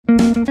A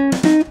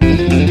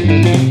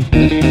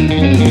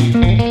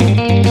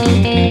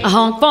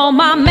honk for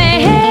my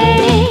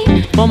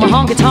man, for my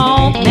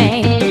honky-tonk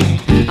man.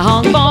 A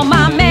honk for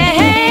my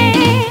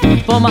man,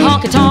 for my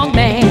honky-tonk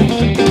man.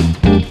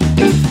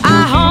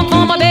 I honk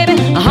for my baby,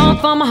 I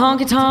honk for my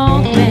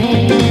honky-tonk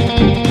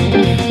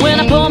man. When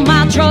I pull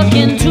my truck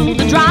into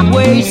the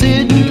driveway,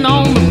 sitting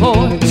on the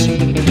porch,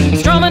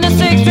 strumming a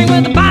six string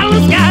with a bottle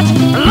of scotch.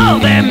 I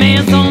love that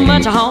man so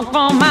much. I honk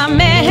for my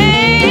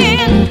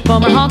man,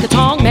 for my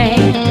honky-tonk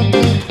man.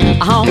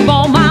 I honk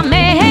for my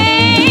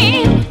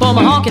man, for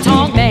my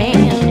honky-tonk man.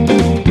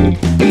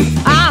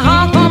 I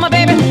honk for my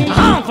baby, I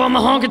honk for my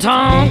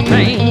honky-tonk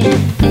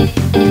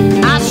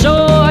man. I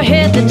sure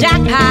hit the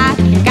jackpot,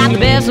 got the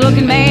best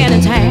looking man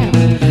in town.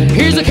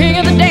 He's the king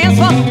of the dance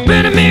floor,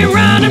 spinning me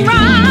round and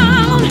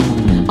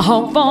round. I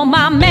honk for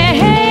my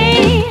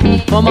man,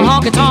 for my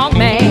honky-tonk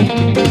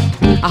man.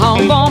 I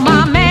honk for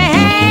my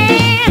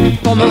man,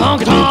 for my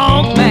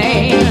honky-tonk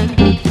man.